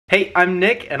Hey, I'm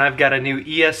Nick, and I've got a new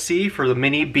ESC for the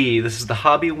Mini-B. This is the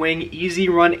Hobbywing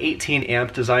EZRUN 18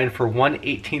 amp designed for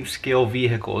 1/18th scale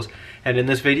vehicles. And in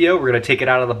this video, we're going to take it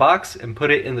out of the box and put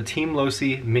it in the Team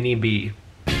Losi Mini-B.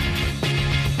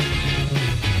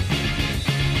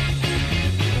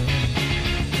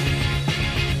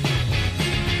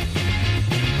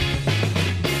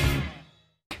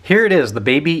 Here it is, the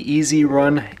baby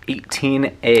EZRUN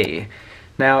 18A.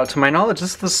 Now, to my knowledge,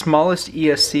 this is the smallest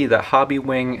ESC that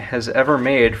Hobbywing has ever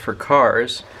made for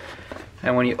cars.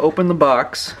 And when you open the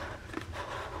box,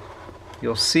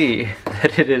 you'll see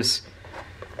that it is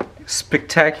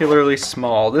spectacularly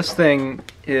small. This thing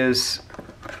is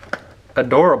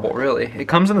adorable, really. It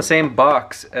comes in the same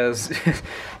box as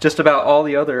just about all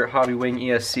the other Hobbywing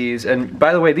ESCs. And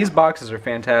by the way, these boxes are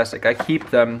fantastic. I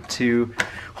keep them to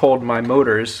hold my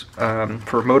motors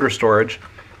for motor storage.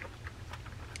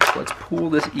 Let's pull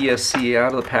this ESC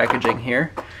out of the packaging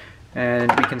here,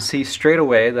 and we can see straight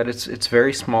away that it's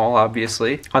very small,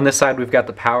 obviously. On this side we've got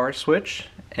the power switch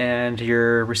and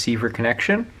your receiver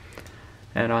connection,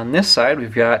 and on this side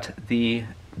we've got the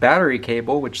battery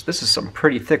cable, which this is some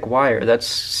pretty thick wire. That's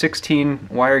 16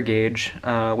 wire gauge,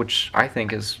 which I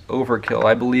think is overkill.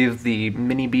 I believe the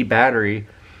Mini-B battery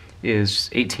is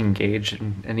 18 gauge,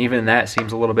 and even that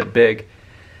seems a little bit big.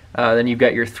 Then you've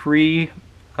got your three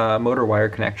motor wire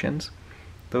connections.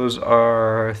 Those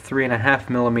are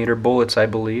 3.5mm bullets, I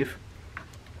believe.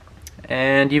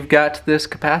 And you've got this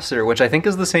capacitor, which I think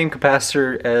is the same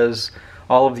capacitor as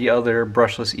all of the other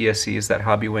brushless ESCs that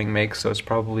Hobbywing makes, so it's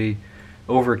probably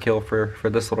overkill for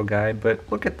this little guy. But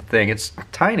look at the thing, it's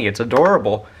tiny, it's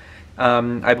adorable.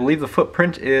 I believe the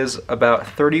footprint is about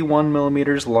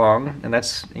 31mm long, and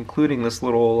that's including this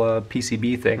little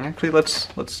PCB thing. Actually,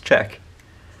 let's check.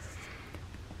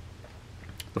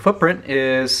 The footprint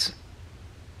is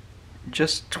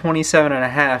just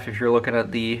 27.5 if you're looking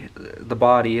at the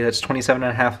body. That's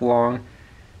 27.5 long.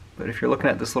 But if you're looking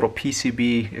at this little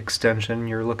PCB extension,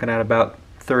 you're looking at about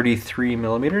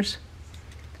 33mm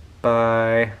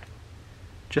by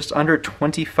just under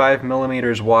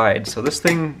 25mm wide. So this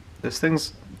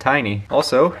thing's tiny.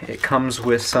 Also, it comes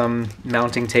with some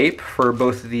mounting tape for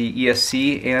both the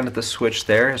ESC and the switch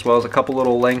there, as well as a couple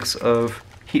little lengths of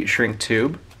heat shrink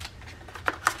tube.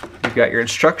 You've got your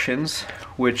instructions,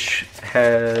 which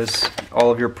has all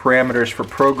of your parameters for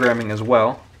programming as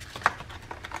well.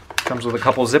 Comes with a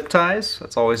couple zip ties,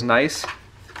 that's always nice.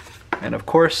 And of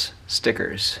course,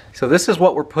 stickers. So this is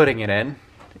what we're putting it in.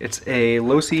 It's a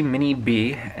Losi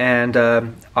Mini-B, and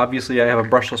obviously I have a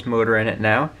brushless motor in it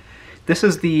now. This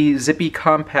is the zippy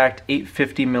compact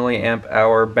 850 milliamp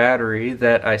hour battery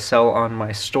that I sell on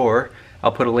my store.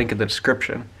 I'll put a link in the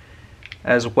description.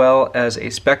 As well as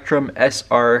a Spectrum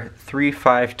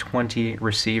SR3520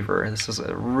 receiver. This is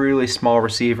a really small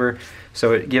receiver,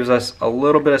 so it gives us a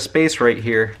little bit of space right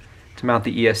here to mount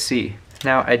the ESC.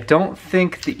 Now, I don't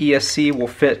think the ESC will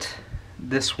fit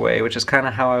this way, which is kind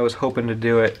of how I was hoping to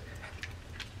do it,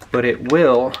 but it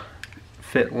will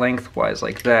fit lengthwise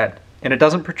like that. And it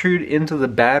doesn't protrude into the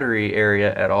battery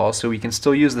area at all, so we can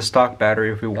still use the stock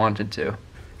battery if we wanted to.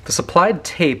 The supplied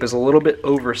tape is a little bit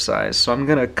oversized, so I'm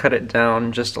going to cut it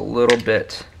down just a little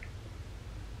bit.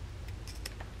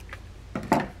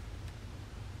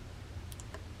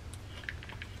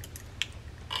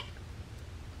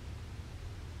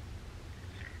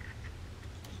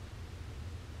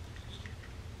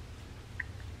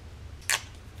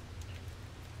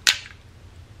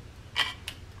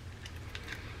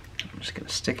 I'm just going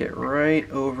to stick it right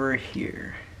over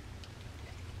here.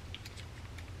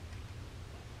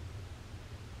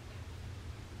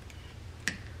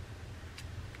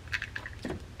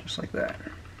 Just like that.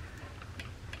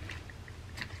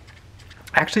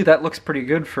 Actually, that looks pretty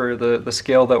good for the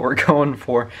scale that we're going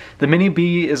for. The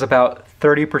Mini-B is about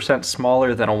 30%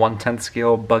 smaller than a 1/10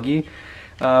 scale buggy.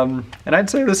 And I'd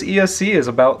say this ESC is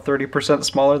about 30%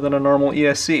 smaller than a normal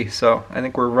ESC, so I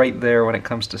think we're right there when it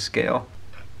comes to scale.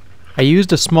 I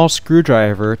used a small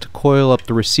screwdriver to coil up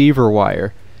the receiver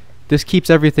wire. This keeps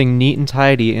everything neat and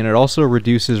tidy, and it also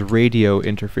reduces radio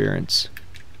interference.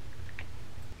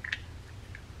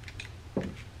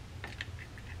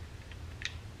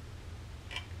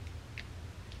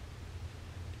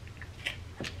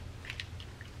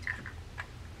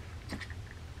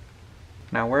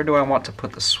 Now, where do I want to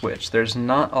put the switch? There's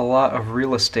not a lot of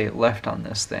real estate left on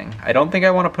this thing. I don't think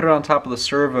I want to put it on top of the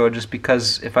servo, just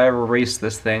because if I ever race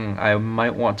this thing, I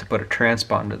might want to put a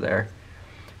transponder there.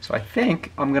 So I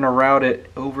think I'm going to route it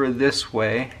over this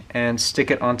way and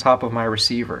stick it on top of my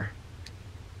receiver.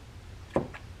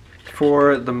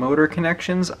 for the motor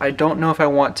connections, I don't know if I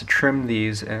want to trim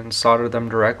these and solder them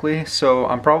directly, so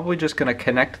I'm probably just going to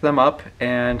connect them up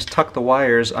and tuck the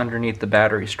wires underneath the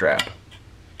battery strap.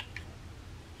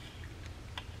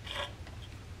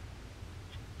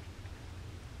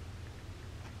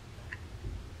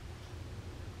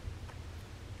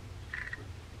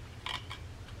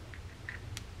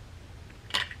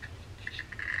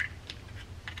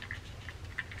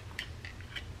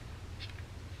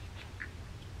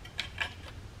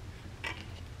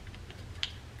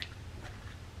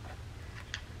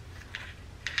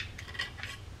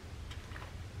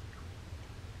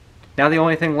 Now the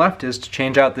only thing left is to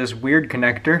change out this weird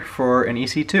connector for an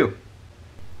EC2.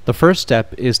 The first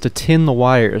step is to tin the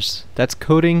wires. That's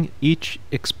coating each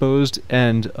exposed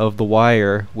end of the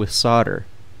wire with solder.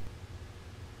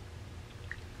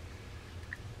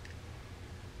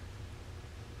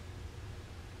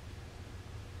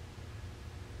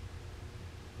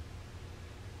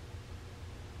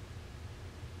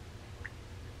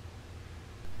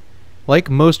 Like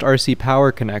most RC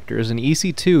power connectors, an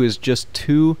EC2 is just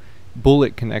two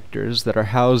bullet connectors that are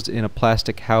housed in a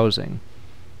plastic housing.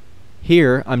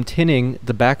 Here, I'm tinning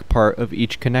the back part of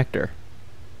each connector.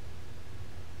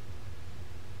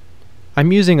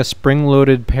 I'm using a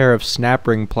spring-loaded pair of snap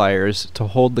ring pliers to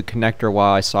hold the connector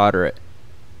while I solder it.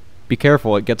 Be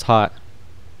careful, it gets hot.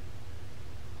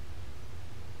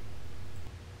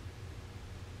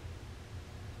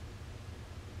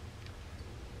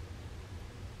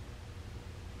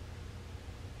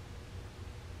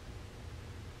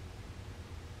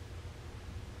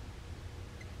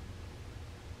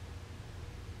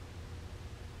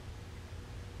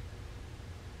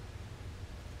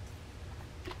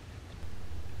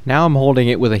 Now I'm holding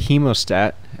it with a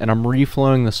hemostat and I'm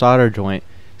reflowing the solder joint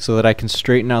so that I can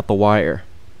straighten out the wire.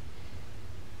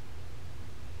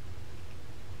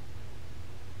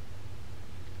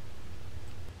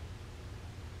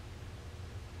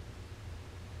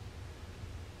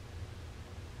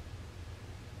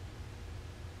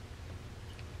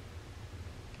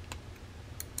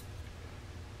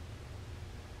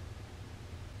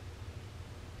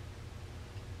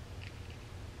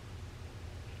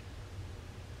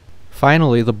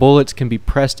 Finally, the bullets can be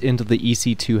pressed into the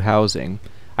EC2 housing.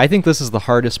 I think this is the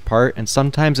hardest part, and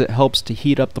sometimes it helps to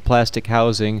heat up the plastic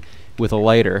housing with a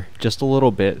lighter, just a little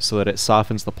bit, so that it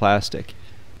softens the plastic.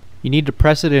 You need to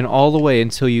press it in all the way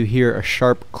until you hear a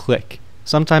sharp click.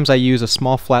 Sometimes I use a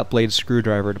small flat blade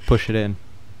screwdriver to push it in.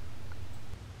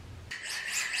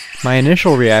 My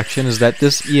initial reaction is that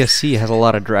this ESC has a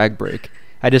lot of drag brake.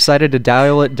 I decided to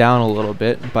dial it down a little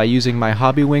bit by using my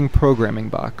Hobbywing programming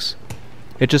box.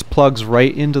 It just plugs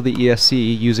right into the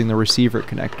ESC using the receiver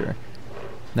connector.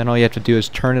 Then all you have to do is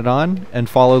turn it on and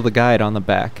follow the guide on the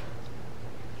back.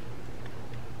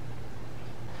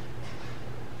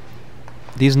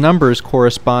 These numbers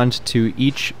correspond to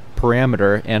each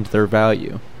parameter and their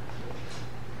value.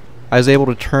 I was able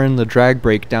to turn the drag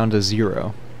brake down to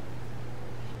 0.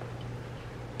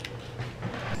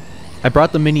 I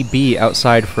brought the Mini-B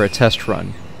outside for a test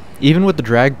run. Even with the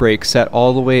drag brake set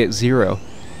all the way at 0,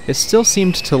 it still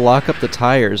seemed to lock up the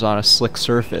tires on a slick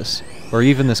surface, or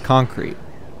even this concrete,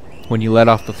 when you let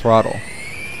off the throttle.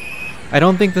 I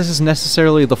don't think this is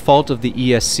necessarily the fault of the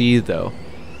ESC though.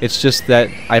 It's just that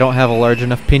I don't have a large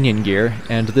enough pinion gear,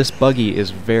 and this buggy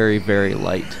is very, very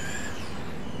light.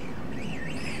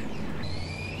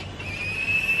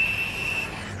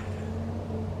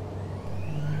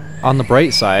 On the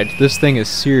bright side, this thing is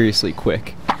seriously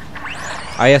quick.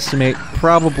 I estimate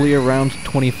probably around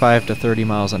 25 to 30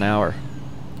 miles an hour.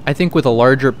 I think with a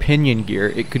larger pinion gear,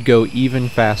 it could go even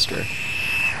faster.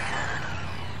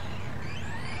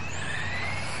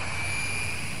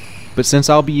 But since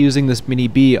I'll be using this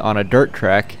Mini-B on a dirt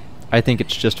track, I think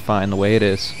it's just fine the way it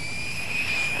is.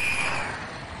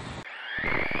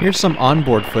 Here's some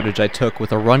onboard footage I took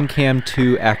with a RunCam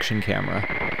 2 action camera.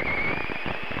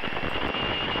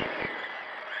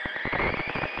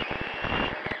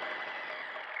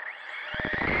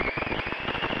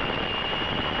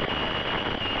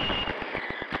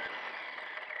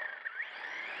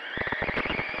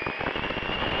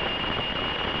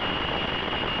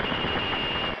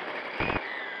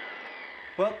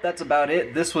 Well, that's about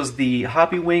it. This was the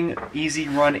Hobbywing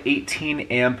EZRUN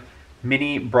 18A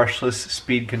Mini Brushless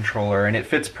Speed Controller, and it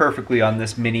fits perfectly on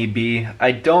this Mini-B.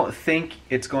 I don't think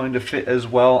it's going to fit as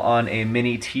well on a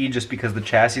Mini-T just because the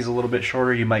chassis is a little bit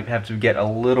shorter. You might have to get a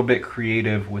little bit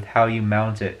creative with how you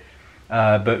mount it.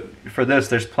 But for this,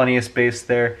 there's plenty of space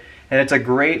there, and it's a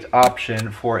great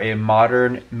option for a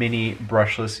modern Mini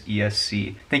Brushless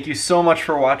ESC. Thank you so much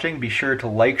for watching. Be sure to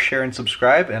like, share, and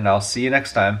subscribe, and I'll see you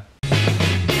next time.